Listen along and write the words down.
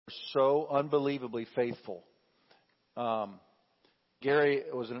so unbelievably faithful. Gary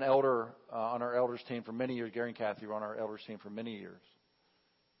was an elder on our elders team for many years. Gary and Kathy were on our elders team for many years.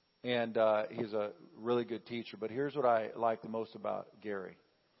 And he's a really good teacher. But here's what I like the most about Gary.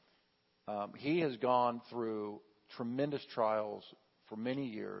 He has gone through tremendous trials for many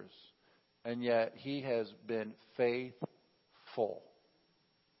years, and yet he has been faithful.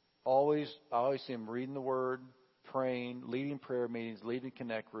 I always see him reading the Word, praying, leading prayer meetings, leading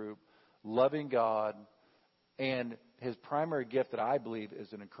Connect Group, loving God, and his primary gift that I believe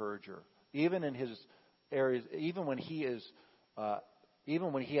is an encourager. Even in his areas, even when he has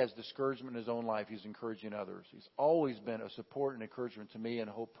discouragement in his own life, he's encouraging others. He's always been a support and encouragement to me and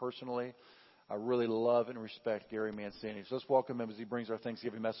Hope personally. I really love and respect Gary Mancini. So let's welcome him as he brings our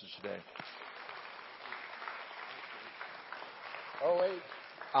Thanksgiving message today.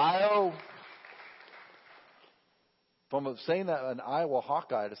 I-O. From saying that an Iowa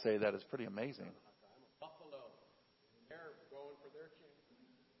Hawkeye to say that is pretty amazing. Buffalo. They're going for their chant.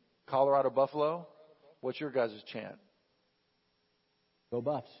 Colorado Buffalo? What's your guys' chant? Go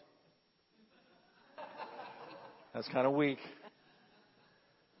Buffs. That's kind of weak.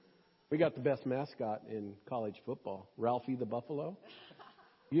 We got the best mascot in college football, Ralphie the Buffalo.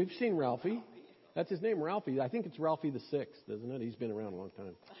 You've seen Ralphie. That's his name, Ralphie. I think it's Ralphie the Sixth, isn't it? He's been around a long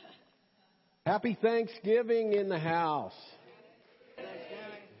time. Happy Thanksgiving in the house.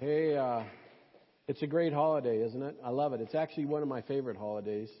 Hey, it's a great holiday, isn't it? I love it. It's actually one of my favorite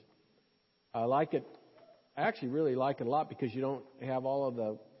holidays. I like it. I actually really like it a lot because you don't have all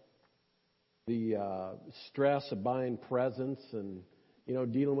of the stress of buying presents and,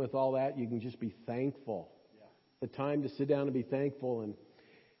 dealing with all that. You can just be thankful. The time to sit down and be thankful. And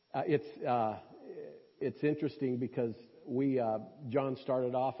it's interesting because John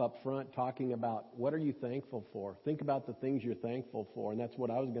started off up front talking about what are you thankful for? Think about the things you're thankful for, and that's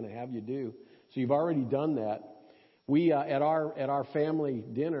what I was going to have you do. So you've already done that. We at our family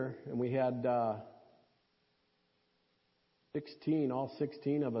dinner, and we had all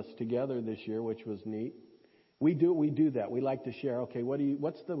 16 of us together this year, which was neat. We do that. We like to share. Okay,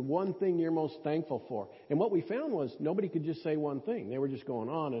 what's the one thing you're most thankful for? And what we found was nobody could just say one thing. They were just going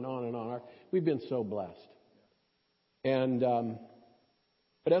on and on and on. We've been so blessed. And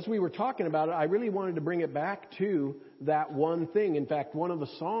but as we were talking about it, I really wanted to bring it back to that one thing. In fact, one of the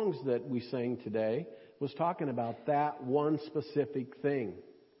songs that we sang today was talking about that one specific thing.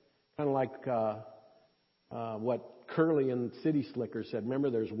 Kind of like what Curly and City Slicker said. Remember,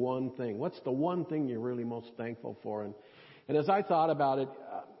 there's one thing. What's the one thing you're really most thankful for? And as I thought about it,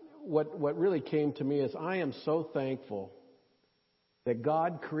 what really came to me is I am so thankful that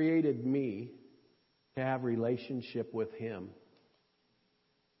God created me to have relationship with Him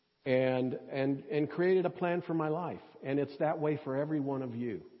and created a plan for my life. And it's that way for every one of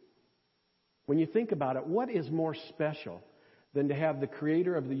you. When you think about it, what is more special than to have the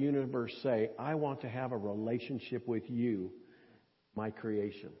Creator of the universe say, I want to have a relationship with you, my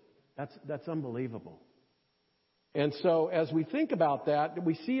creation? That's unbelievable. And so as we think about that,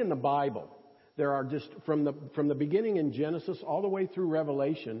 we see in the Bible, there are just from the beginning in Genesis all the way through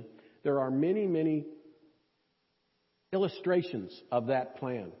Revelation, there are many, many illustrations of that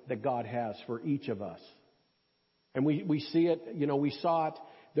plan that God has for each of us. And we see it, we saw it.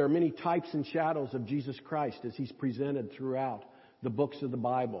 There are many types and shadows of Jesus Christ as He's presented throughout the books of the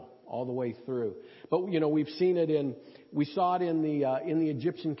Bible all the way through. But, we saw it in the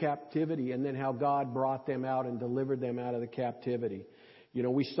Egyptian captivity and then how God brought them out and delivered them out of the captivity.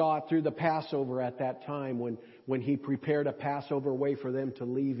 We saw it through the Passover at that time when He prepared a Passover way for them to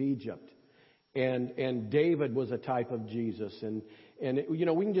leave Egypt. And David was a type of Jesus. And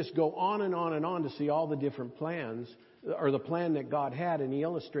we can just go on and on and on to see all the different plans or the plan that God had, and He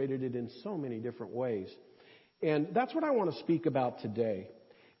illustrated it in so many different ways. And that's what I want to speak about today.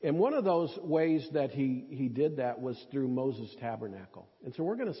 And one of those ways that he did that was through Moses' tabernacle. And so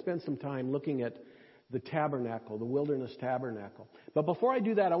we're going to spend some time looking at the tabernacle, the wilderness tabernacle. But before I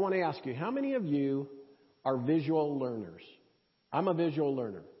do that, I want to ask you, how many of you are visual learners? I'm a visual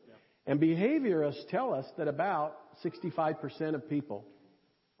learner. And behaviorists tell us that about 65% of people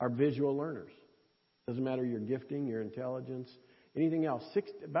are visual learners. Doesn't matter your gifting, your intelligence, anything else.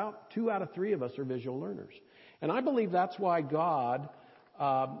 About 2 out of 3 of us are visual learners. And I believe that's why God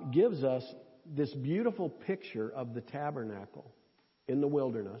gives us this beautiful picture of the tabernacle in the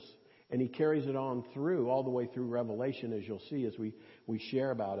wilderness. And He carries it on through, all the way through Revelation, as you'll see as we share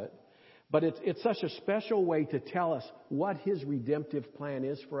about it. But it's such a special way to tell us what His redemptive plan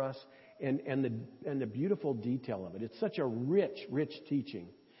is for us and the beautiful detail of it. It's such a rich, rich teaching.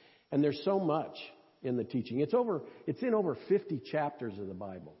 And there's so much in the teaching. It's in over 50 chapters of the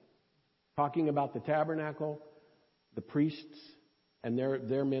Bible. talking about the tabernacle, the priests, and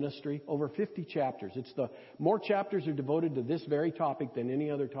their ministry. Over 50 chapters. More chapters are devoted to this very topic than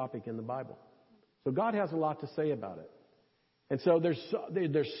any other topic in the Bible. So God has a lot to say about it. And so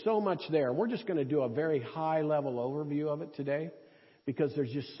there's so much there. And we're just going to do a very high-level overview of it today because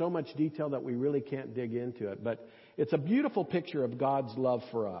there's just so much detail that we really can't dig into it. But it's a beautiful picture of God's love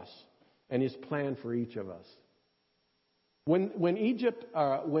for us and His plan for each of us. When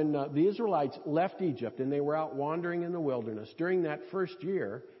the Israelites left Egypt and they were out wandering in the wilderness, during that first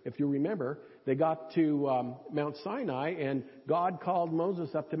year, if you remember, they got to Mount Sinai, and God called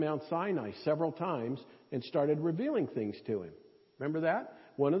Moses up to Mount Sinai several times and started revealing things to him. Remember that?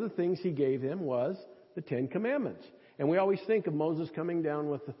 One of the things He gave him was the Ten Commandments. And we always think of Moses coming down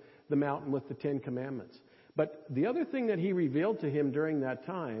with the mountain with the Ten Commandments. But the other thing that He revealed to him during that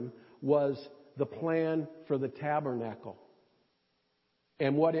time was the plan for the tabernacle.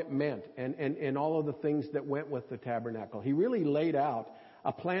 And what it meant, and all of the things that went with the tabernacle. He really laid out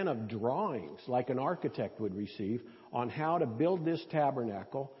a plan of drawings, like an architect would receive, on how to build this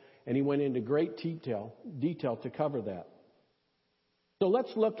tabernacle. And He went into great detail to cover that. So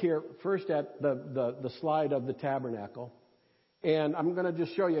let's look here first at the slide of the tabernacle. And I'm going to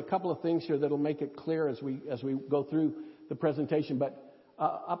just show you a couple of things here that'll make it clear as we go through the presentation. But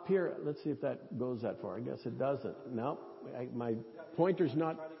up here, let's see if that goes that far. I guess it doesn't. No, my pointer's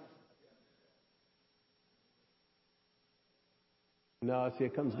not. No, see,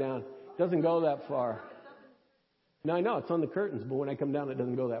 it comes down. It doesn't go that far. No, I know, it's on the curtains, but when I come down, it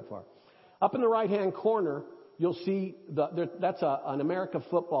doesn't go that far. Up in the right-hand corner, you'll see that's an America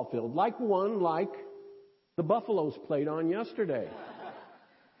football field, like the Buffaloes played on yesterday.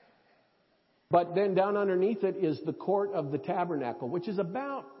 But then down underneath it is the court of the tabernacle, which is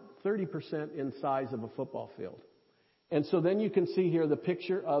about 30% in size of a football field. And so then you can see here the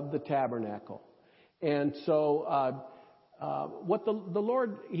picture of the tabernacle. And so what the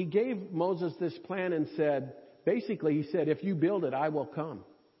Lord, He gave Moses this plan and said, basically He said, if you build it, I will come.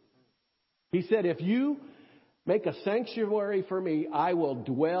 He said, if you make a sanctuary for Me, I will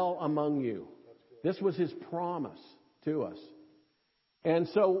dwell among you. This was His promise to us. And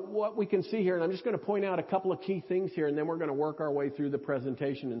so what we can see here, and I'm just going to point out a couple of key things here, and then we're going to work our way through the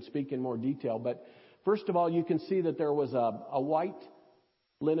presentation and speak in more detail. But first of all, you can see that there was a white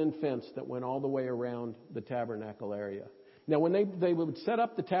linen fence that went all the way around the tabernacle area. Now, when they would set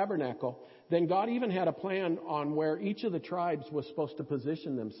up the tabernacle, then God even had a plan on where each of the tribes was supposed to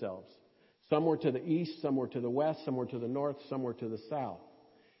position themselves. Some were to the east, some were to the west, some were to the north, some were to the south.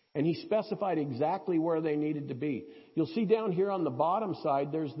 And He specified exactly where they needed to be. You'll see down here on the bottom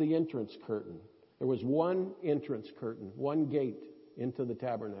side, there's the entrance curtain. There was one entrance curtain, one gate into the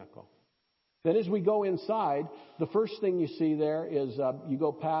tabernacle. Then as we go inside, the first thing you see there is you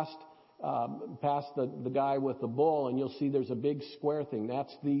go past the guy with the bull, and you'll see there's a big square thing.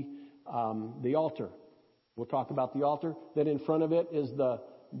 That's the altar. We'll talk about the altar. Then in front of it is the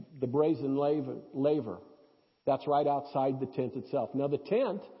brazen laver. That's right outside the tent itself. Now the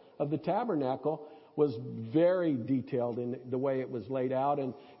tent of the tabernacle was very detailed in the way it was laid out.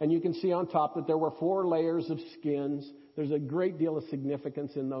 And you can see on top that there were 4 layers of skins. There's a great deal of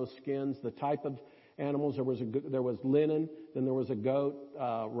significance in those skins. The type of animals, there was linen, then there was a goat,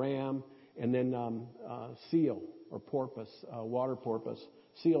 ram, and then seal or porpoise, water porpoise,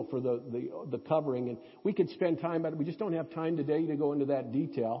 seal for the covering. And we could spend time, but we just don't have time today to go into that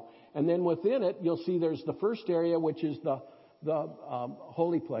detail. And then within it, you'll see there's the first area, which is the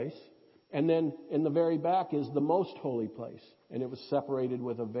holy place. And then in the very back is the most holy place. And it was separated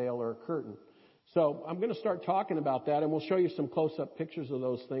with a veil or a curtain. So I'm going to start talking about that, and we'll show you some close-up pictures of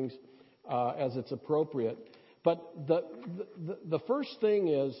those things as it's appropriate. But the first thing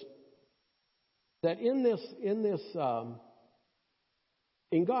is that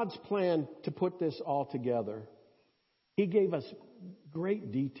in God's plan to put this all together, He gave us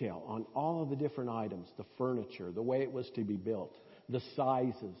great detail on all of the different items, the furniture, the way it was to be built, the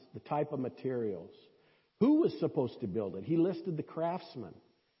sizes, the type of materials, who was supposed to build it. He listed the craftsmen.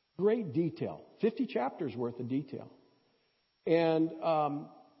 Great detail. 50 chapters worth of detail. And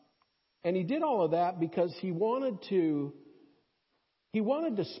He did all of that because He wanted to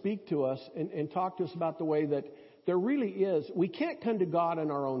speak to us and talk to us about the way that there really is. We can't come to God on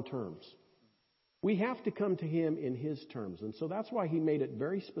our own terms. We have to come to Him in His terms. And so that's why He made it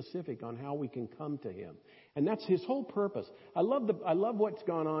very specific on how we can come to Him. And that's His whole purpose. I love what's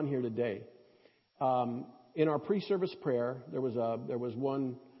gone on here today. In our pre-service prayer, there was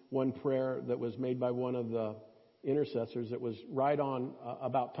one prayer that was made by one of the intercessors that was right on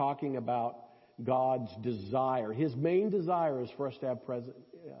about talking about God's desire. His main desire is for us to have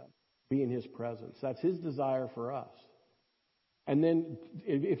be in His presence. That's His desire for us. And then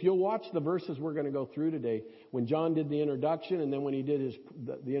if you'll watch the verses we're going to go through today, when John did the introduction and then when he did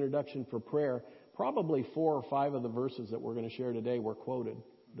the introduction for prayer, probably 4 or 5 of the verses that we're going to share today were quoted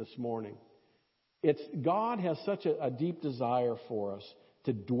this morning. God has such a deep desire for us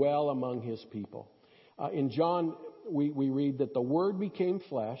to dwell among His people. In John, we read that the Word became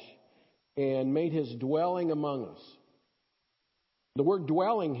flesh and made His dwelling among us. The word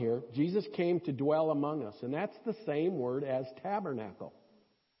dwelling here, Jesus came to dwell among us, and that's the same word as tabernacle.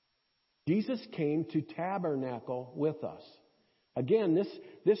 Jesus came to tabernacle with us. Again,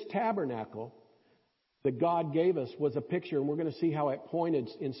 this tabernacle that God gave us was a picture, and we're going to see how it pointed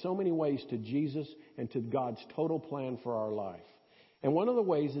in so many ways to Jesus and to God's total plan for our life. And one of the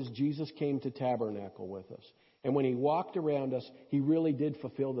ways is Jesus came to tabernacle with us. And when He walked around us, He really did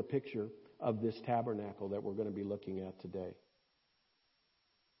fulfill the picture of this tabernacle that we're going to be looking at today.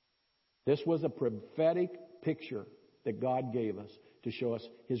 This was a prophetic picture that God gave us to show us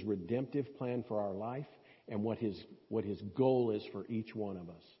His redemptive plan for our life and what His goal is for each one of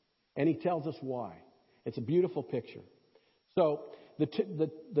us. And He tells us why. It's a beautiful picture. So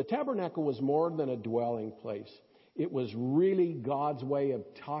the tabernacle was more than a dwelling place. It was really God's way of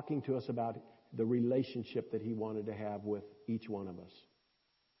talking to us about the relationship that He wanted to have with each one of us.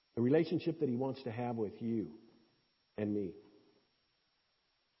 The relationship that He wants to have with you and me.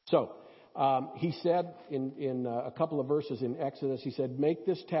 So, He said in a couple of verses in Exodus, He said, make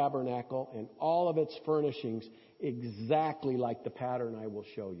this tabernacle and all of its furnishings exactly like the pattern I will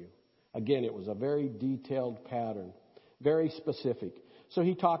show you. Again, it was a very detailed pattern, very specific. So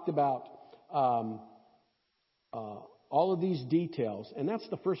He talked about all of these details, and that's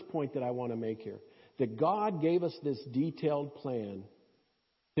the first point that I want to make here. That God gave us this detailed plan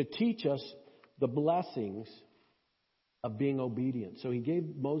to teach us the blessings of being obedient. So He gave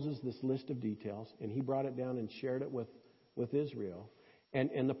Moses this list of details, and he brought it down and shared it with Israel.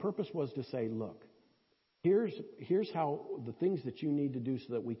 And the purpose was to say, look, here's how the things that you need to do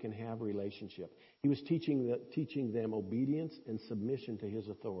so that we can have relationship. He was teaching them obedience and submission to His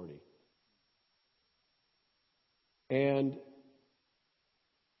authority. And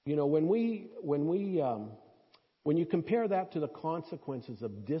you know, when you compare that to the consequences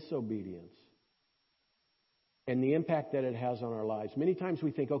of disobedience and the impact that it has on our lives, many times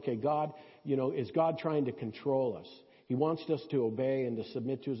we think, okay, God, is God trying to control us? He wants us to obey and to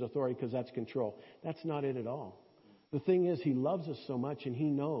submit to His authority because that's control. That's not it at all. The thing is, He loves us so much and He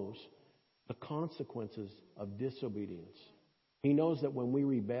knows the consequences of disobedience. He knows that when we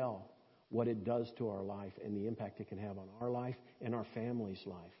rebel, what it does to our life and the impact it can have on our life and our family's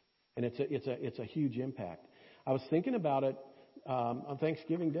life. And it's a huge impact. I was thinking about it on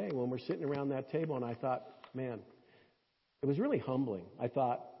Thanksgiving Day when we're sitting around that table, and I thought, man, it was really humbling. I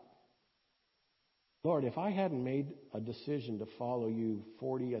thought, Lord, if I hadn't made a decision to follow You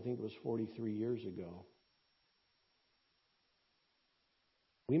 43 years ago,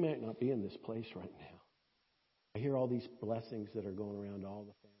 we might not be in this place right now. I hear all these blessings that are going around all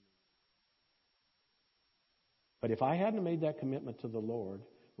the family. But if I hadn't made that commitment to the Lord,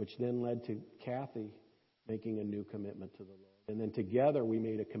 which then led to Kathy making a new commitment to the Lord, and then together we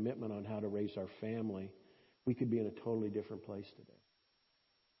made a commitment on how to raise our family, we could be in a totally different place today.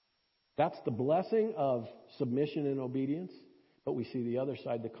 That's the blessing of submission and obedience, but we see the other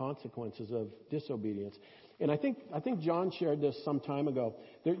side, the consequences of disobedience. And I think John shared this some time ago.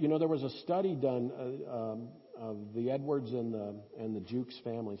 There was a study done of the Edwards and the Jukes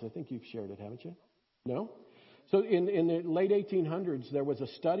families. I think you've shared it, haven't you? No? So in the late 1800s, there was a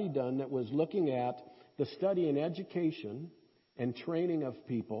study done that was looking at the study in education and training of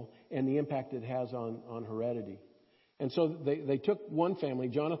people and the impact it has on heredity. And so they took one family,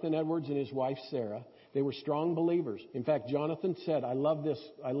 Jonathan Edwards and his wife Sarah. They were strong believers. In fact, Jonathan said, I love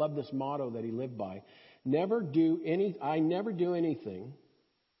this motto that he lived by. I never do anything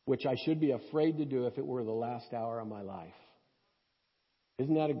which I should be afraid to do if it were the last hour of my life.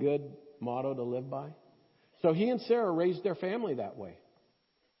 Isn't that a good motto to live by? So he and Sarah raised their family that way.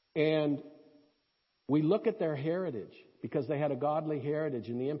 And we look at their heritage because they had a godly heritage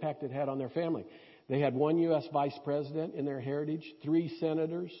and the impact it had on their family. They had one U.S. vice president in their heritage, 3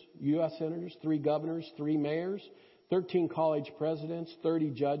 senators, U.S. senators, 3 governors, 3 mayors, 13 college presidents,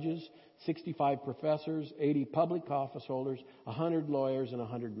 30 judges, 65 professors, 80 public office holders, 100 lawyers, and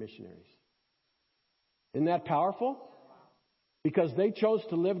 100 missionaries. Isn't that powerful? Because they chose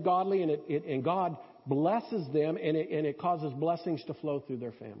to live godly, and God blesses them, and it causes blessings to flow through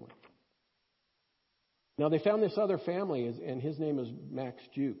their family. Now, they found this other family, and his name is Max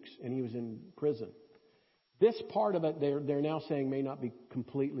Jukes, and he was in prison. This part of it, they're now saying may not be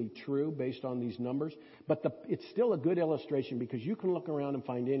completely true based on these numbers, but it's still a good illustration because you can look around and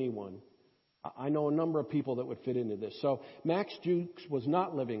find anyone. I know a number of people that would fit into this. So Max Jukes was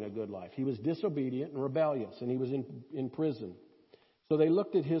not living a good life. He was disobedient and rebellious, and he was in prison. So they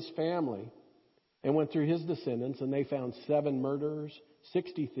looked at his family and went through his descendants, and they found 7 murderers,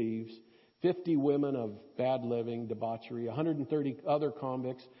 60 thieves, 50 women of bad living, debauchery, 130 other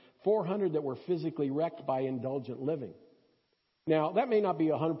convicts, 400 that were physically wrecked by indulgent living. Now, that may not be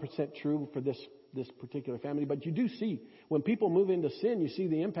 100% true for this particular family, but you do see when people move into sin, you see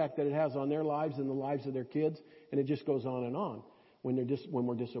the impact that it has on their lives and the lives of their kids, and it just goes on and on when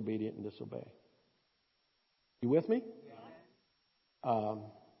we're disobedient and disobey. You with me?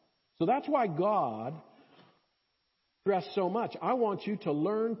 So that's why God stressed so much. I want you to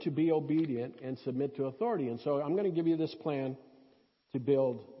learn to be obedient and submit to authority. And so I'm going to give you this plan to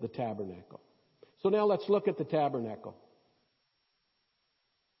build the tabernacle. So now let's look at the tabernacle.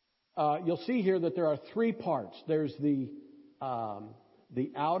 You'll see here that there are 3 parts. There's the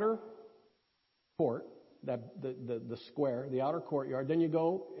outer court, the square, the outer courtyard. Then you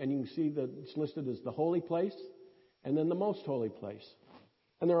go and you can see that it's listed as the holy place and then the most holy place.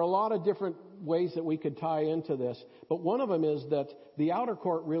 And there are a lot of different ways that we could tie into this, but one of them is that the outer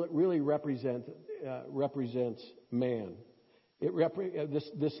court really represents man.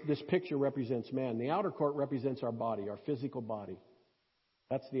 This picture represents man. The outer court represents our body, our physical body.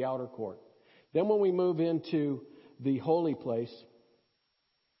 That's the outer court. Then when we move into the holy place,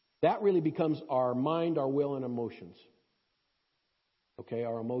 that really becomes our mind, our will, and emotions. Okay,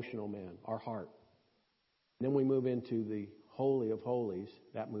 our emotional man, our heart. And then we move into the Holy of Holies.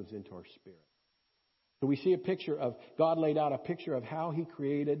 That moves into our spirit. So we see a picture of, God laid out a picture of how He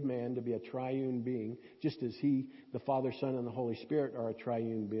created man to be a triune being, just as He, the Father, Son, and the Holy Spirit are a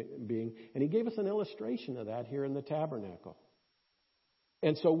triune being. And He gave us an illustration of that here in the tabernacle.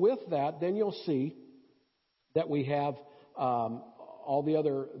 And so with that, then you'll see that we have all the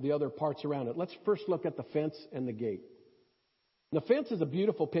other parts around it. Let's first look at the fence and the gate. The fence is a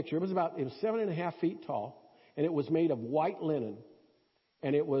beautiful picture. It was 7.5 feet tall, and it was made of white linen.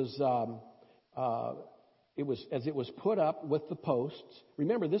 And it was as it was put up with the posts.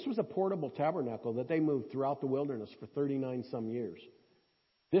 Remember, this was a portable tabernacle that they moved throughout the wilderness for 39 some years.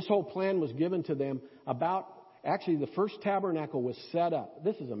 This whole plan was given to them actually the first tabernacle was set up.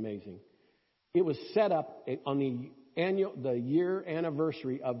 This is amazing. It was set up on the year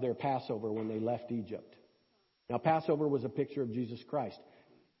anniversary of their Passover when they left Egypt. Now, Passover was a picture of Jesus Christ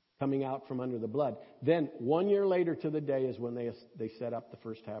coming out from under the blood. Then 1 year later to the day is when they set up the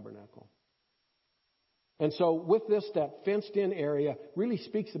first tabernacle. And so with this, that fenced-in area really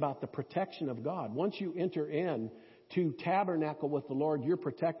speaks about the protection of God. Once you enter in to tabernacle with the Lord, you're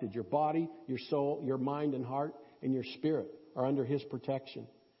protected. Your body, your soul, your mind and heart, and your spirit are under His protection.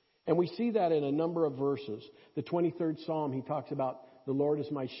 And we see that in a number of verses. The 23rd Psalm, he talks about the Lord is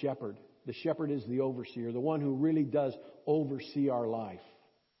my shepherd. The shepherd is the overseer, the one who really does oversee our life.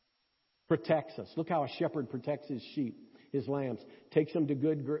 Protects us. Look how a shepherd protects his sheep, his lambs. Takes them to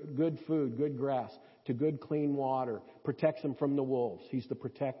good food, good grass, to good clean water. Protects them from the wolves. He's the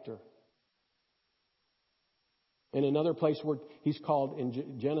protector. In another place where He's called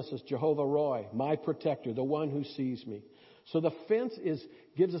in Genesis, Jehovah Roy, my protector, the one who sees me. So the fence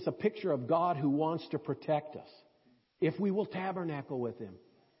gives us a picture of God who wants to protect us if we will tabernacle with Him.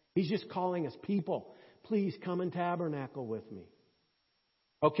 He's just calling us, people, please come and tabernacle with me.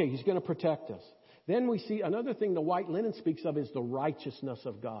 Okay, He's going to protect us. Then we see another thing the white linen speaks of is the righteousness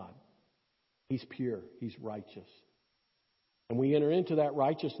of God. He's pure. He's righteous. And we enter into that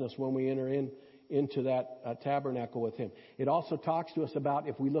righteousness when we enter into that tabernacle with Him. It also talks to us about,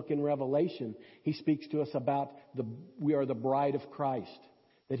 if we look in Revelation, He speaks to us about we are the bride of Christ.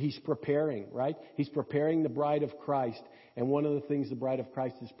 That He's preparing, right? He's preparing the bride of Christ. And one of the things the bride of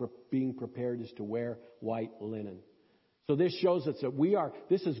Christ is being prepared is to wear white linen. So this shows us that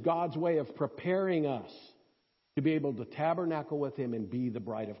this is God's way of preparing us to be able to tabernacle with Him and be the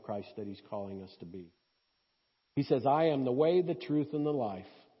bride of Christ that He's calling us to be. He says, I am the way, the truth, and the life.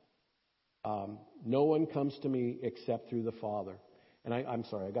 No one comes to me except through the Father. And I'm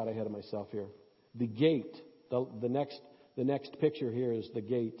sorry, I got ahead of myself here. The gate, the next picture here is the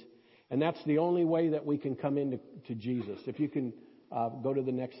gate. And that's the only way that we can come into Jesus. If you can go to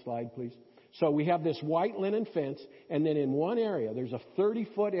the next slide, please. So we have this white linen fence, and then in one area, there's a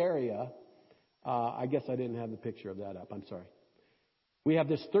 30-foot area. I guess I didn't have the picture of that up. I'm sorry. We have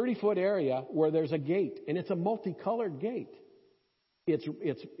this 30-foot area where there's a gate, and it's a multicolored gate. It's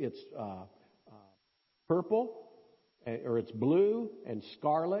purple, or it's blue and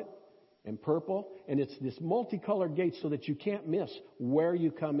scarlet and purple, and it's this multicolored gate so that you can't miss where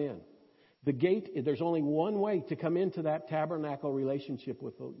you come in. The gate, there's only one way to come into that tabernacle relationship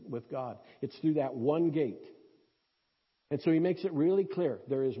with God. It's through that one gate. And so he makes it really clear.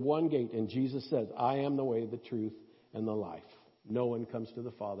 There is one gate, and Jesus says, I am the way, the truth, and the life. No one comes to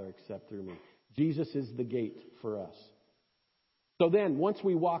the Father except through me. Jesus is the gate for us. So then, once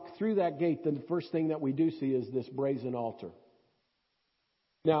we walk through that gate, then the first thing that we do see is this brazen altar.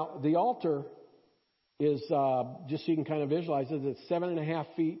 Now, the altar is, just so you can kind of visualize it, it's 7.5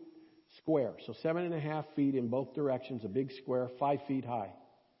 feet square. So 7.5 feet in both directions, a big square, 5 feet high.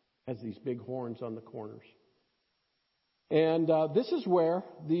 Has these big horns on the corners. And this is where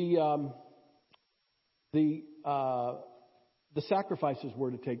the sacrifices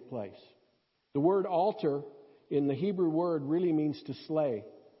were to take place. The word altar in the Hebrew word really means to slay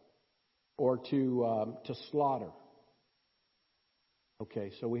or to slaughter.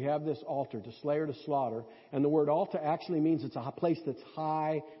 Okay, so we have this altar, to slay or to slaughter. And the word altar actually means it's a place that's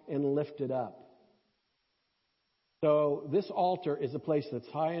high and lifted up. So this altar is a place that's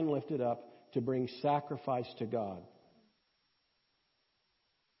high and lifted up to bring sacrifice to God.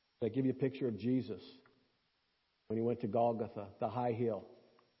 I give you a picture of Jesus when he went to Golgotha, the high hill.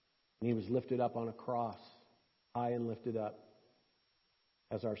 And he was lifted up on a cross, high and lifted up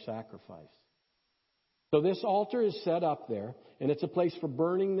as our sacrifice. So this altar is set up there, and it's a place for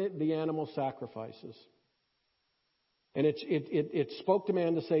burning the animal sacrifices. And it spoke to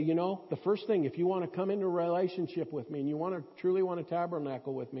man to say, you know, the first thing, if you want to come into a relationship with me and you truly want to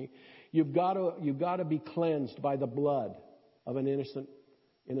tabernacle with me, you've got to be cleansed by the blood of an innocent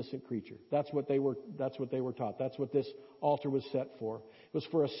creature. That's what they were taught. That's what this altar was set for. It was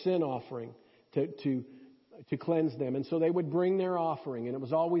for a sin offering to cleanse them. And so they would bring their offering, and it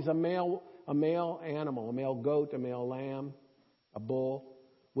was always a male animal, a male goat, a male lamb, a bull,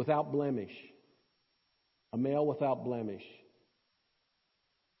 without blemish. A male without blemish.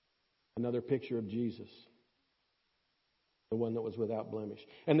 Another picture of Jesus. The one that was without blemish.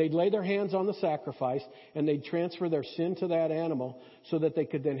 And they'd lay their hands on the sacrifice, and they'd transfer their sin to that animal so that they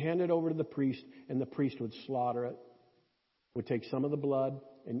could then hand it over to the priest, and the priest would slaughter it, would take some of the blood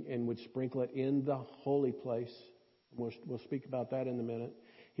and would sprinkle it in the holy place. We'll speak about that in a minute.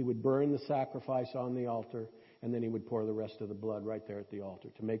 He would burn the sacrifice on the altar, and then he would pour the rest of the blood right there at the altar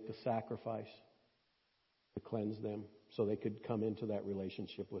to make the sacrifice, to cleanse them so they could come into that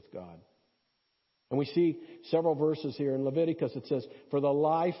relationship with God. And we see several verses here in Leviticus. It says, for the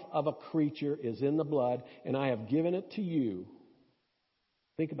life of a creature is in the blood, and I have given it to you.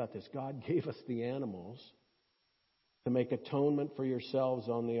 Think about this. God gave us the animals to make atonement for yourselves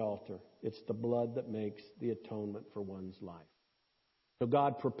on the altar. It's the blood that makes the atonement for one's life. So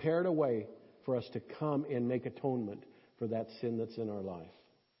God prepared a way for us to come and make atonement for that sin that's in our life.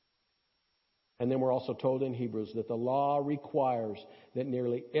 And then we're also told in Hebrews that the law requires that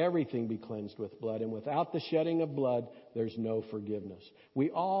nearly everything be cleansed with blood. And without the shedding of blood, there's no forgiveness. We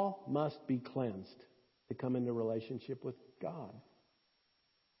all must be cleansed to come into relationship with God.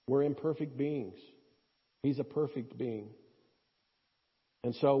 We're imperfect beings. He's a perfect being.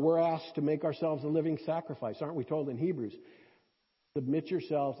 And so we're asked to make ourselves a living sacrifice. Aren't we told in Hebrews? Submit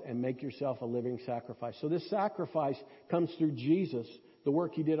yourselves and make yourself a living sacrifice. So this sacrifice comes through Jesus, the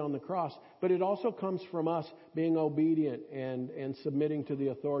work he did on the cross, but it also comes from us being obedient and submitting to the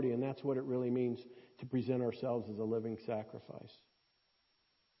authority, and that's what it really means to present ourselves as a living sacrifice.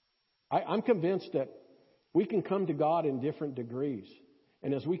 I'm convinced that we can come to God in different degrees,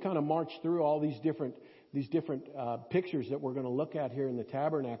 and as we kind of march through all these different pictures that we're going to look at here in the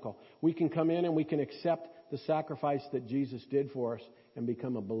tabernacle, we can come in and we can accept the sacrifice that Jesus did for us and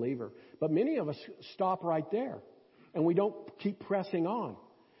become a believer. But many of us stop right there. And we don't keep pressing on.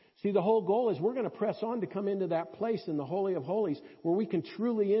 See, the whole goal is we're going to press on to come into that place in the Holy of Holies where we can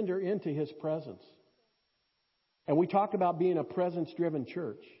truly enter into His presence. And we talk about being a presence-driven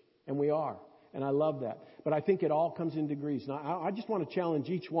church, and we are. And I love that. But I think it all comes in degrees. Now, I just want to challenge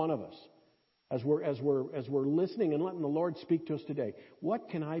each one of us as we're listening and letting the Lord speak to us today. What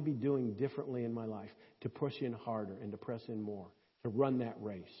can I be doing differently in my life to push in harder and to press in more, to run that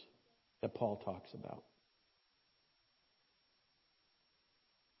race that Paul talks about?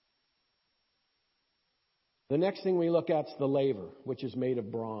 The next thing we look at is the laver, which is made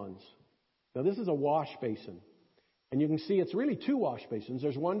of bronze. Now, this is a wash basin. And you can see it's really two wash basins.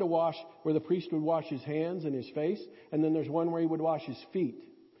 There's one to wash where the priest would wash his hands and his face, and then there's one where he would wash his feet.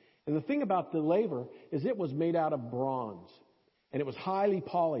 And the thing about the laver is it was made out of bronze, and it was highly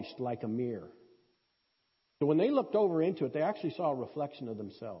polished like a mirror. So when they looked over into it, they actually saw a reflection of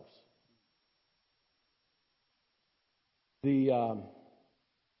themselves.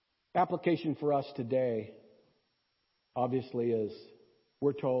 Application for us today, obviously, is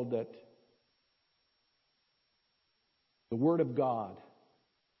we're told that the Word of God,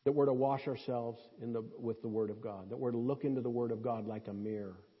 that we're to wash ourselves with the Word of God, that we're to look into the Word of God like a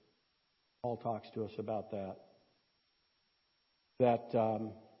mirror. Paul talks to us about that.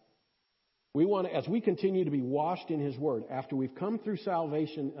 We want to, as we continue to be washed in His Word, after we've come through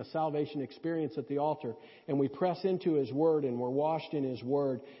salvation, a salvation experience at the altar, and we press into His Word and we're washed in His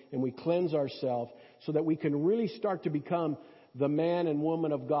Word and we cleanse ourselves so that we can really start to become the man and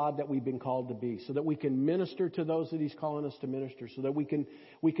woman of God that we've been called to be, so that we can minister to those that He's calling us to minister, so that we can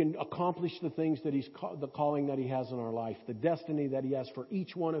accomplish the things that the calling that He has in our life, the destiny that He has for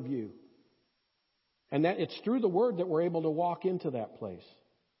each one of you. And that it's through the Word that we're able to walk into that place.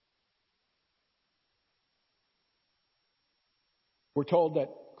 We're told that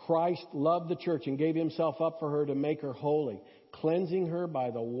Christ loved the church and gave Himself up for her to make her holy, cleansing her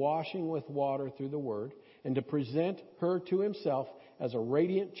by the washing with water through the Word, and to present her to Himself as a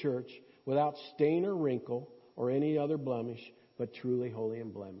radiant church without stain or wrinkle or any other blemish, but truly holy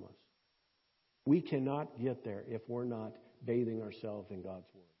and blameless. We cannot get there if we're not bathing ourselves in God's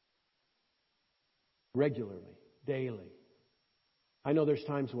Word. Regularly, daily. I know there's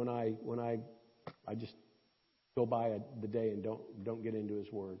times when I just go by the day and don't get into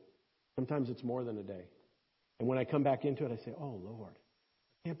His Word. Sometimes it's more than a day. And when I come back into it, I say, oh, Lord,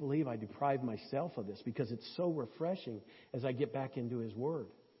 I can't believe I deprived myself of this, because it's so refreshing as I get back into His Word.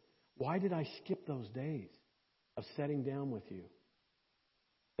 Why did I skip those days of sitting down with you?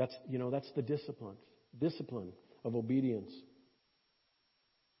 That's the discipline of obedience.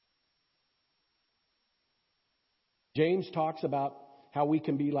 James talks about how we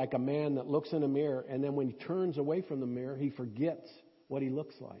can be like a man that looks in a mirror, and then when he turns away from the mirror, he forgets what he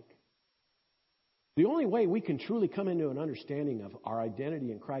looks like. The only way we can truly come into an understanding of our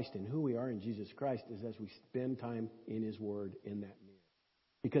identity in Christ and who we are in Jesus Christ is as we spend time in His Word in that mirror.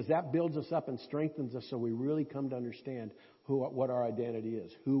 Because that builds us up and strengthens us so we really come to understand what our identity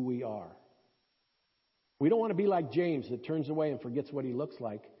is, who we are. We don't want to be like James that turns away and forgets what he looks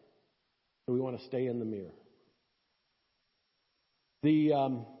like, so we want to stay in the mirror.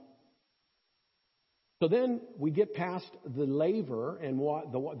 So then we get past the laver, and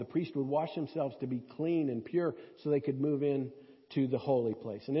the priest would wash themselves to be clean and pure so they could move in to the holy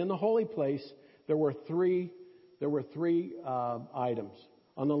place. And in the holy place, there were three items.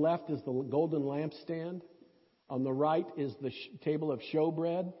 On the left is the golden lampstand. On the right is the table of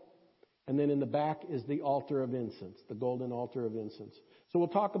showbread. And then in the back is the altar of incense, the golden altar of incense. So we'll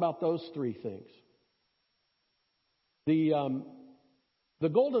talk about those three things. The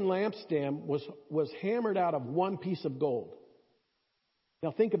golden lampstand was hammered out of one piece of gold.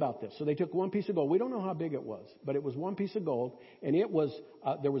 Now think about this. So they took one piece of gold. We don't know how big it was, but it was one piece of gold, and it was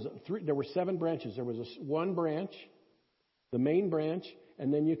there were 7 branches. There was one branch, the main branch,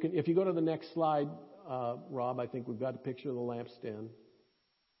 and then if you go to the next slide, Rob, I think we've got a picture of the lampstand.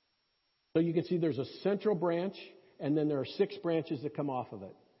 So you can see there's a central branch, and then there are 6 branches that come off of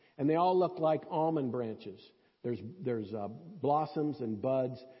it, and they all look like almond branches. There's blossoms and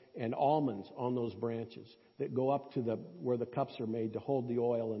buds and almonds on those branches that go up to where the cups are made to hold the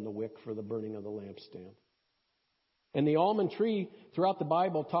oil and the wick for the burning of the lampstand. And the almond tree throughout the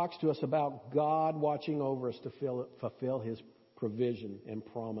Bible talks to us about God watching over us to fulfill His provision and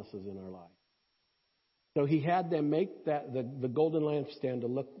promises in our life. So He had them make that the golden lampstand to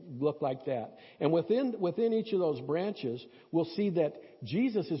look like that. And within each of those branches, we'll see that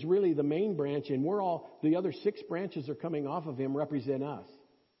Jesus is really the main branch, and the other 6 branches are coming off of Him represent us.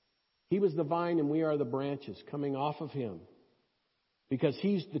 He was the vine and we are the branches coming off of Him, because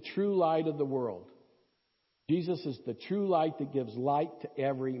He's the true light of the world. Jesus is the true light that gives light to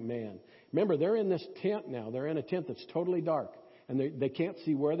every man. Remember, they're in this tent now. They're in a tent that's totally dark. And they can't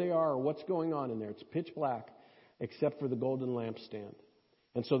see where they are or what's going on in there. It's pitch black except for the golden lampstand.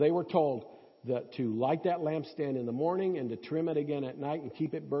 And so they were told that to light that lampstand in the morning and to trim it again at night and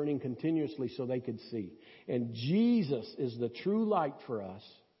keep it burning continuously so they could see. And Jesus is the true light for us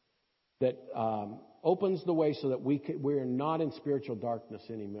that opens the way so that we're not in spiritual darkness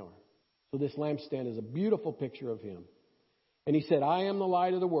anymore. So this lampstand is a beautiful picture of Him. And He said, I am the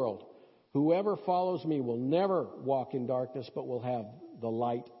light of the world. Whoever follows me will never walk in darkness, but will have the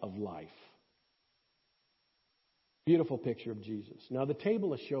light of life. Beautiful picture of Jesus. Now, the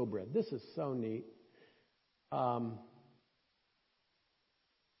table of showbread. This is so neat.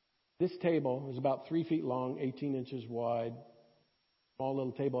 This table is about 3 feet long, 18 inches wide. Small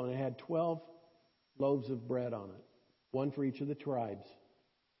little table, and it had 12 loaves of bread on it. One for each of the tribes.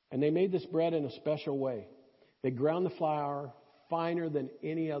 And they made this bread in a special way. They ground the flour finer than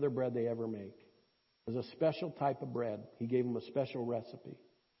any other bread they ever make. It was a special type of bread. He gave them a special recipe.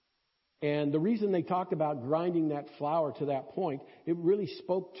 And the reason they talked about grinding that flour to that point, it really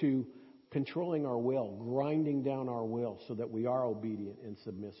spoke to controlling our will, grinding down our will so that we are obedient and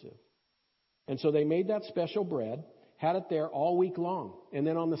submissive. And so they made that special bread, had it there all week long. And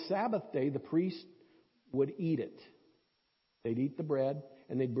then on the Sabbath day, the priest would eat it. They'd eat the bread,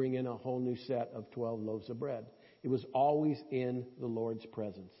 and they'd bring in a whole new set of 12 loaves of bread. It was always in the Lord's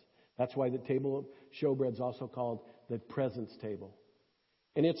presence. That's why the table of showbread is also called the presence table.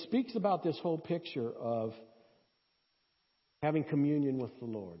 And it speaks about this whole picture of having communion with the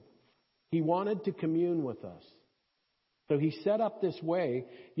Lord. He wanted to commune with us. So he set up this way,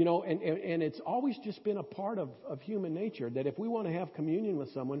 and it's always just been a part of human nature that if we want to have communion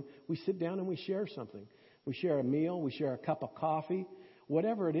with someone, we sit down and we share something. We share a meal, we share a cup of coffee,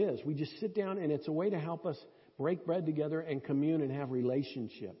 whatever it is. We just sit down, and it's a way to help us break bread together and commune and have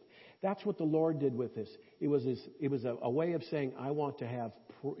relationship. That's what the Lord did with this. It was a way of saying, I want to have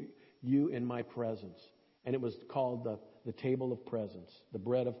you in my presence. And it was called the table of presence, the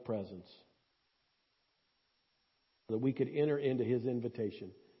bread of presence. So that we could enter into his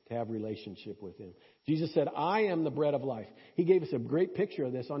invitation to have relationship with him. Jesus said, I am the bread of life. He gave us a great picture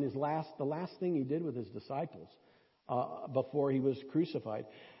of this on the last thing he did with his disciples before he was crucified.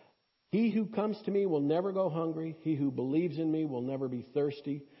 He who comes to me will never go hungry. He who believes in me will never be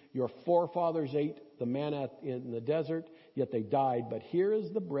thirsty. Your forefathers ate the manna in the desert, yet they died. But here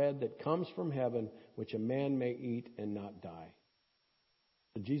is the bread that comes from heaven, which a man may eat and not die.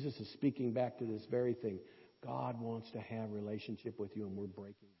 So Jesus is speaking back to this very thing. God wants to have relationship with you, and we're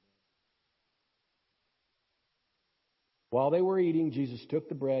breaking bread. While they were eating, Jesus took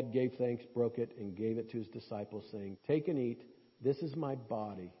the bread, gave thanks, broke it, and gave it to his disciples, saying, take and eat. This is my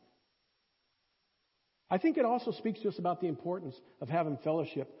body. I think it also speaks to us about the importance of having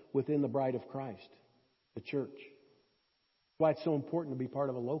fellowship within the bride of Christ, the church. That's why it's so important to be part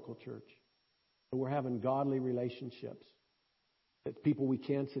of a local church. That we're having godly relationships. That people we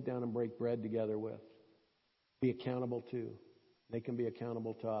can sit down and break bread together with. Be accountable to. They can be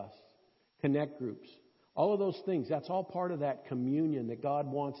accountable to us. Connect groups. All of those things, that's all part of that communion that God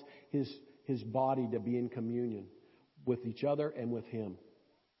wants his body to be in communion with each other and with him.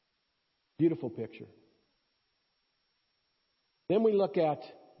 Beautiful picture. Then we look at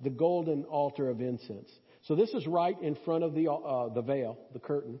the golden altar of incense. So this is right in front of the veil, the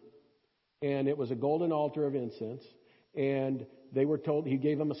curtain. And it was a golden altar of incense. And they were told, he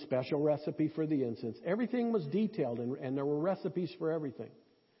gave them a special recipe for the incense. Everything was detailed, and there were recipes for everything.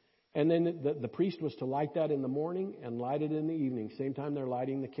 And then the priest was to light that in the morning and light it in the evening, same time they're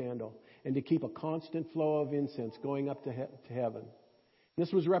lighting the candle, and to keep a constant flow of incense going up to heaven.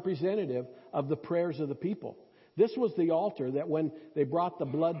 This was representative of the prayers of the people. This was the altar that when they brought the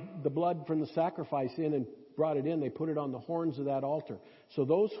blood from the sacrifice in and brought it in, they put it on the horns of that altar.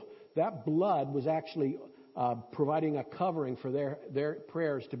 So that blood was actually providing a covering for their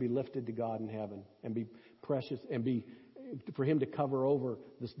prayers to be lifted to God in heaven and be precious and for him to cover over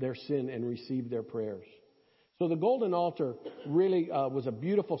their sin and receive their prayers. So the golden altar really was a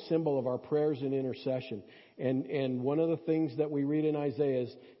beautiful symbol of our prayers and intercession. And one of the things that we read in Isaiah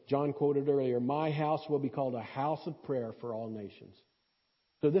is, John quoted earlier, my house will be called a house of prayer for all nations.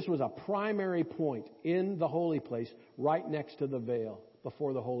 So this was a primary point in the holy place right next to the veil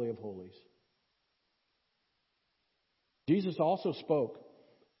before the Holy of Holies. Jesus also spoke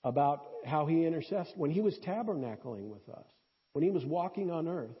about how he intercessed when he was tabernacling with us. When he was walking on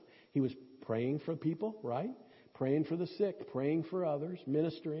earth, he was praying for people, right? Praying for the sick, praying for others,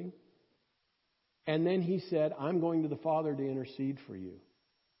 ministering. And then he said, I'm going to the Father to intercede for you.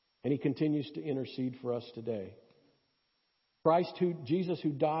 And he continues to intercede for us today. Jesus who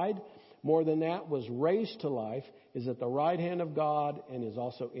died, more than that, was raised to life, is at the right hand of God and is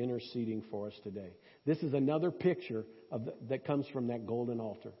also interceding for us today. This is another picture that comes from that golden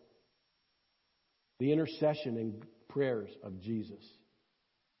altar. The intercession and prayers of Jesus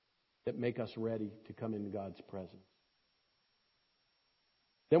that make us ready to come into God's presence.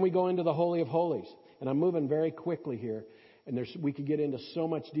 Then we go into the Holy of Holies. And I'm moving very quickly here. And we could get into so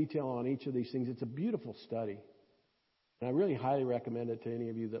much detail on each of these things. It's a beautiful study. And I really highly recommend it to any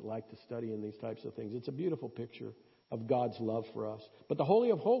of you that like to study in these types of things. It's a beautiful picture of God's love for us. But the Holy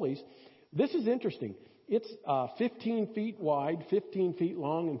of Holies, this is interesting. It's 15 feet wide, 15 feet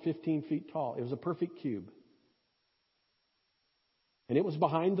long, and 15 feet tall. It was a perfect cube. And it was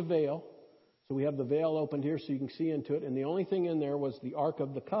behind the veil. So we have the veil opened here so you can see into it. And the only thing in there was the Ark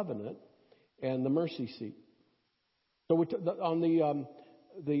of the Covenant and the mercy seat. So on the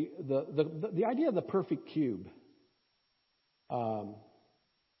idea of the perfect cube,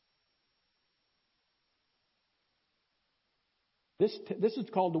 This is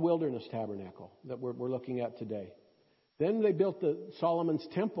called the Wilderness Tabernacle that we're looking at today. Then they built the Solomon's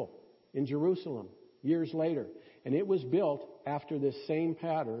Temple in Jerusalem years later. And it was built after this same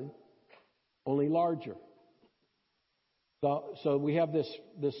pattern, only larger. So we have the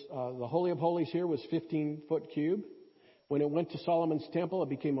Holy of Holies here was 15-foot cube. When it went to Solomon's Temple, it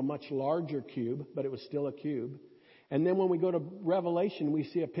became a much larger cube, but it was still a cube. And then when we go to Revelation, we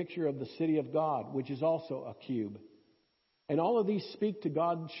see a picture of the city of God, which is also a cube. And all of these speak to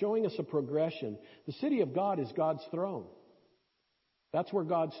God, showing us a progression. The city of God is God's throne. That's where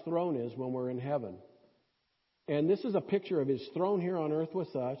God's throne is when we're in heaven. And this is a picture of His throne here on earth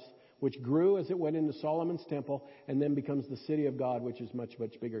with us, which grew as it went into Solomon's temple and then becomes the city of God, which is much,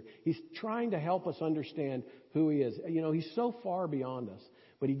 much bigger. He's trying to help us understand who He is. You know, He's so far beyond us,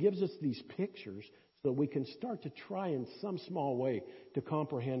 but He gives us these pictures so that we can start to try in some small way to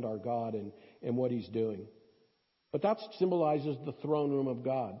comprehend our God and what He's doing. But that symbolizes the throne room of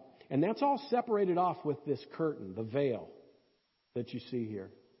God. And that's all separated off with this curtain, the veil that you see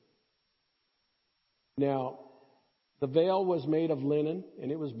here. Now, the veil was made of linen,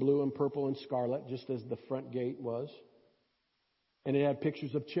 and it was blue and purple and scarlet, just as the front gate was. And it had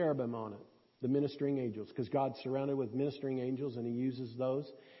pictures of cherubim on it, the ministering angels, because God's surrounded with ministering angels, and He uses those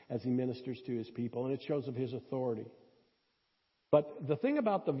as He ministers to His people, and it shows of His authority. But the thing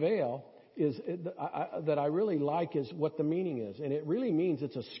about the veil is that I really like is what the meaning is. And it really means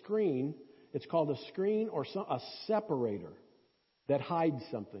it's a screen. It's called a screen or a separator that hides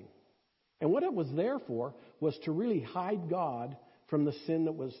something. And what it was there for was to really hide God from the sin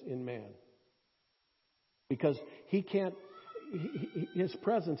that was in man. Because His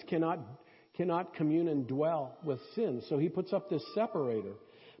presence cannot commune and dwell with sin. So He puts up this separator.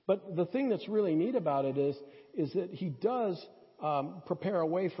 But the thing that's really neat about it is that He does prepare a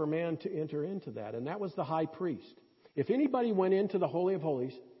way for man to enter into that. And that was the high priest. If anybody went into the Holy of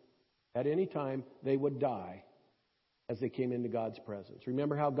Holies at any time, they would die as they came into God's presence.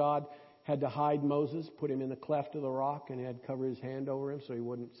 Remember how God had to hide Moses, put him in the cleft of the rock, and had to cover his hand over him so he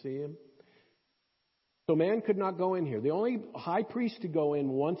wouldn't see him? So man could not go in here. The only high priest could go in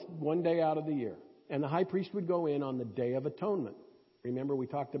one day out of the year. And the high priest would go in on the Day of Atonement. Remember, we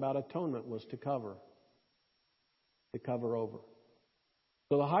talked about atonement was to cover over.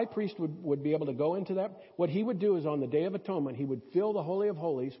 So the high priest would be able to go into that. What he would do is on the Day of Atonement, he would fill the Holy of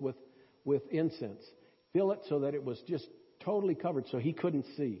Holies with incense. Fill it so that it was just totally covered so he couldn't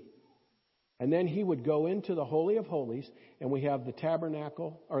see. And then he would go into the Holy of Holies, and we have the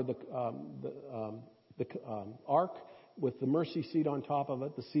tabernacle, or the ark with the mercy seat on top of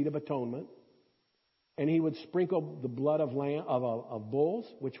it, the seat of atonement. And he would sprinkle the blood of bulls,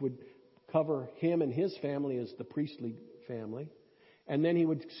 which would cover him and his family as the priestly family. And then he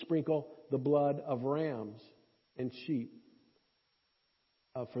would sprinkle the blood of rams and sheep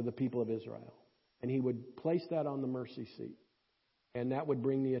for the people of Israel. And he would place that on the mercy seat. And that would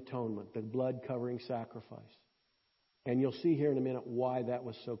bring the atonement, the blood covering sacrifice. And you'll see here in a minute why that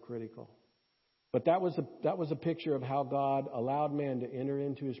was so critical. But that was a picture of how God allowed man to enter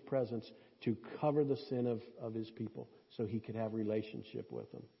into His presence to cover the sin of His people so He could have relationship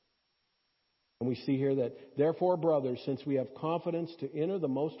with them. And we see here that, therefore, brothers, since we have confidence to enter the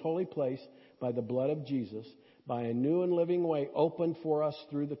most holy place by the blood of Jesus, by a new and living way opened for us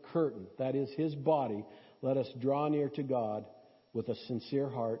through the curtain, that is His body, let us draw near to God with a sincere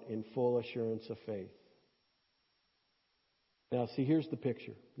heart in full assurance of faith. Now, see, here's the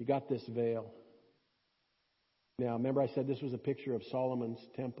picture. You got this veil. Now, remember I said this was a picture of Solomon's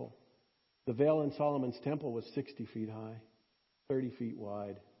temple. The veil in Solomon's temple was 60 feet high, 30 feet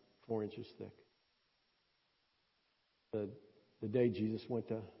wide, 4 inches thick. The day Jesus went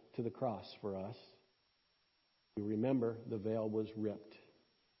to the cross for us, you remember the veil was ripped.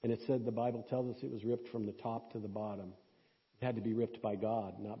 And it said, the Bible tells us it was ripped from the top to the bottom. It had to be ripped by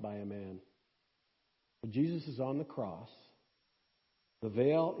God, not by a man. When Jesus is on the cross, the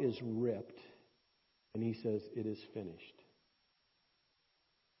veil is ripped, and He says, it is finished.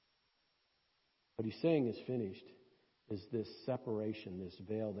 What He's saying is finished is this separation, this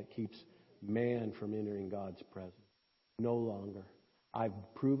veil that keeps man from entering God's presence. No longer. I've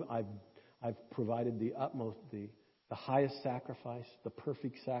provided the utmost, the highest sacrifice, the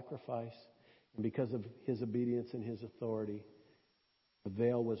perfect sacrifice. And because of His obedience and His authority, the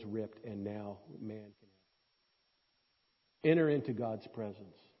veil was ripped, and now man can enter into God's presence.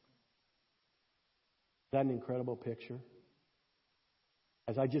 Is that an incredible picture?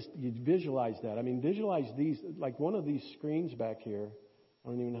 As you visualize that. I mean, visualize these, like one of these screens back here I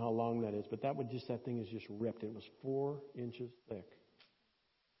don't even know how long that is, but that thing is just ripped. It was 4 inches thick.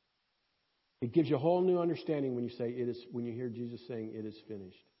 It gives you a whole new understanding when when you hear Jesus saying it is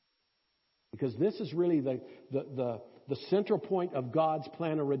finished. Because this is really the central point of God's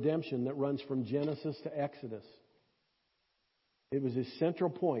plan of redemption that runs from Genesis to Exodus. It was his central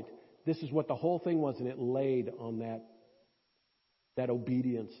point. This is what the whole thing was, and it laid on that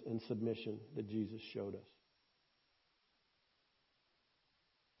obedience and submission that Jesus showed us.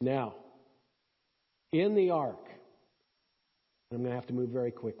 Now, in the ark, I'm going to have to move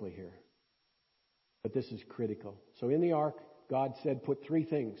very quickly here, but this is critical. So in the ark, God said, put 3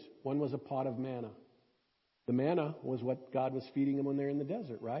 things. One was a pot of manna. The manna was what God was feeding them when they're in the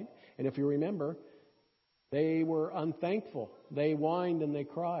desert, right? And if you remember, they were unthankful. They whined and they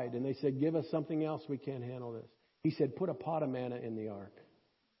cried, and they said, give us something else. We can't handle this. He said, put a pot of manna in the ark.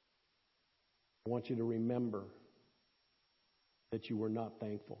 I want you to remember that you were not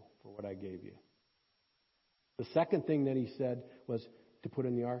thankful for what I gave you. The second thing that he said was to put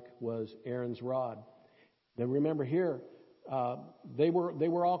in the ark was Aaron's rod. Now remember here, they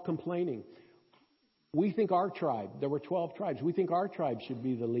were all complaining. We think our tribe, there were 12 tribes, we think our tribe should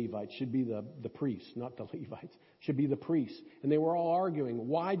be the Levites, should be the priests, not the Levites, should be the priests. And they were all arguing,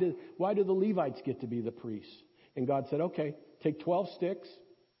 why do the Levites get to be the priests? And God said, okay, take 12 sticks,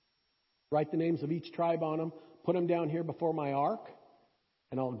 write the names of each tribe on them, put them down here before my ark,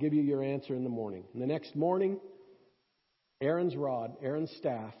 and I'll give you your answer in the morning. And the next morning, Aaron's rod, Aaron's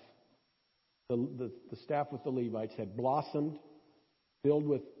staff, the staff with the Levites had blossomed, filled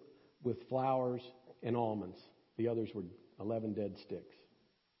with flowers and almonds. The others were 11 dead sticks.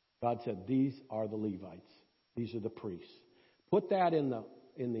 God said, these are the Levites. These are the priests. Put that in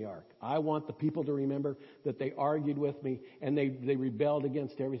the ark. I want the people to remember that they argued with me and they rebelled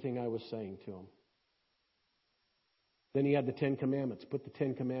against everything I was saying to them. Then he had the 10 Commandments. Put the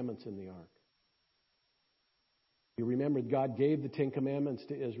 10 Commandments in the ark. You remember God gave the 10 Commandments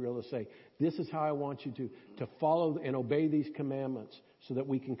to Israel to say, this is how I want you to follow and obey these commandments so that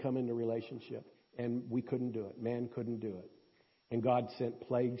we can come into relationship. And we couldn't do it. Man couldn't do it. And God sent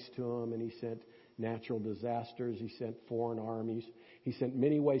plagues to them, and he sent natural disasters. He sent foreign armies. He sent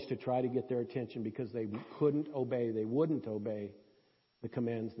many ways to try to get their attention because they couldn't obey. They wouldn't obey the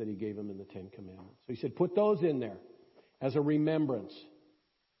commands that he gave them in the 10 Commandments. So he said, put those in there as a remembrance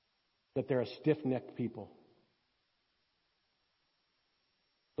that they're a stiff-necked people.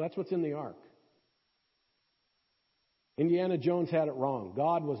 So that's what's in the ark. Indiana Jones had it wrong.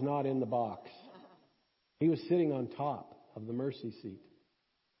 God was not in the box. He was sitting on top of the mercy seat.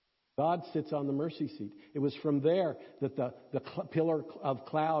 God sits on the mercy seat. It was from there that the pillar of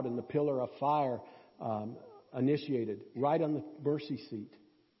cloud and the pillar of fire initiated, right on the mercy seat.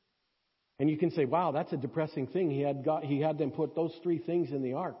 And you can say, wow, that's a depressing thing. He had them put those 3 things in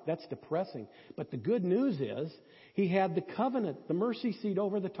the ark. That's depressing. But the good news is he had the covenant, the mercy seat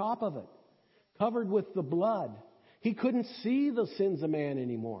over the top of it, covered with the blood. He couldn't see the sins of man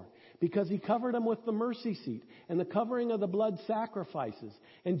anymore because he covered them with the mercy seat and the covering of the blood sacrifices.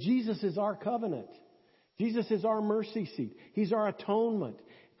 And Jesus is our covenant. Jesus is our mercy seat. He's our atonement.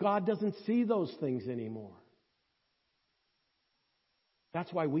 God doesn't see those things anymore.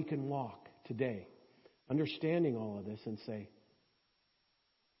 That's why we can walk today, understanding all of this and say,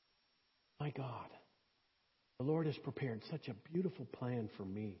 my God, the Lord has prepared such a beautiful plan for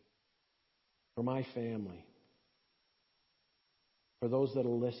me, for my family, for those that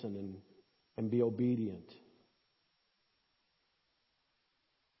will listen and be obedient.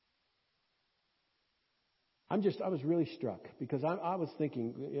 I was really struck because I was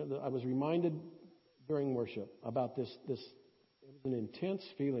thinking, I was reminded during worship about this. It was an intense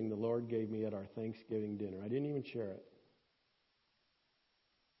feeling the Lord gave me at our Thanksgiving dinner. I didn't even share it.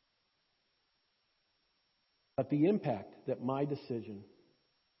 But the impact that my decision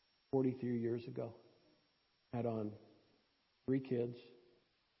 43 years ago had on 3 kids,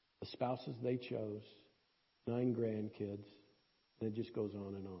 the spouses they chose, 9 grandkids, and it just goes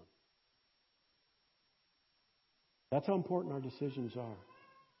on and on. That's how important our decisions are.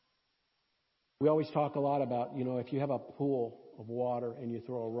 We always talk a lot about, if you have a pool of water and you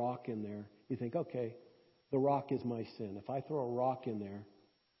throw a rock in there, you think, okay, the rock is my sin. If I throw a rock in there,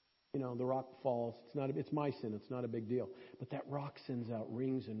 the rock falls. It's my sin. It's not a big deal. But that rock sends out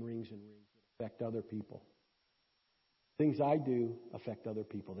rings and rings and rings that affect other people. Things I do affect other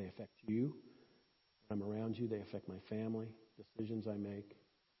people. They affect you. When I'm around you, they affect my family, decisions I make.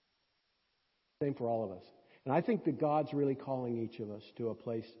 Same for all of us. And I think that God's really calling each of us to a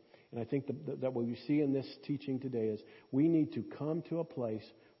place, and I think that what we see in this teaching today is we need to come to a place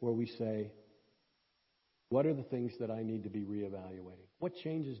where we say, What are the things that I need to be reevaluating? What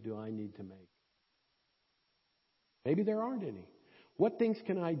changes do I need to make? Maybe there aren't any. What things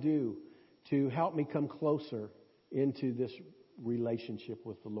can I do to help me come closer into this relationship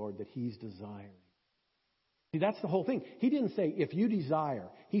with the Lord that He's desiring? See, that's the whole thing. He didn't say, if you desire.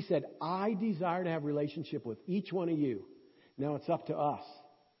 He said, I desire to have a relationship with each one of you. Now it's up to us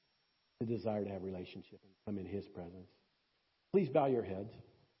to desire to have a relationship and come in His presence. Please bow your heads.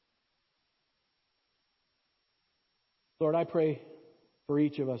 Lord, I pray for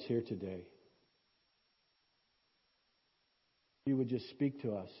each of us here today. You would just speak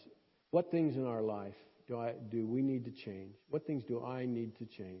to us. What things in our life do we need to change? What things do I need to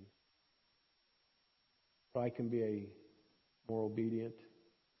change? So I can be a more obedient,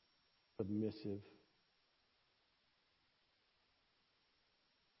 submissive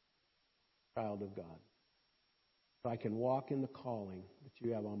child of God. So I can walk in the calling that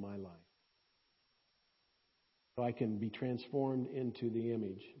you have on my life. So I can be transformed into the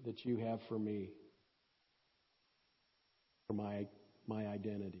image that you have for me, for my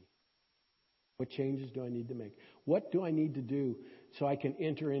identity. What changes do I need to make? What do I need to do so I can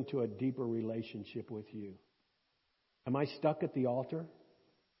enter into a deeper relationship with you? Am I stuck at the altar?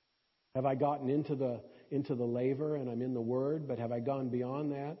 Have I gotten into the laver and I'm in the Word, but have I gone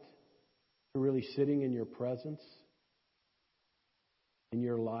beyond that to really sitting in your presence, in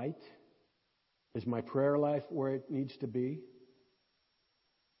your light? Is my prayer life where it needs to be?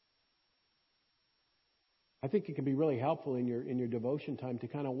 I think it can be really helpful in your devotion time to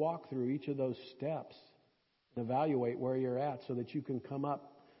kind of walk through each of those steps and evaluate where you're at so that you can come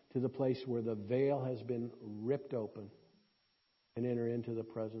up to the place where the veil has been ripped open and enter into the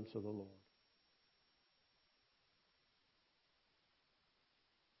presence of the Lord.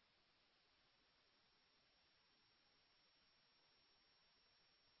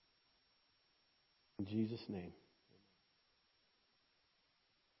 In Jesus' name.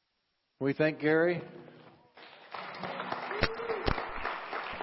 We thank Gary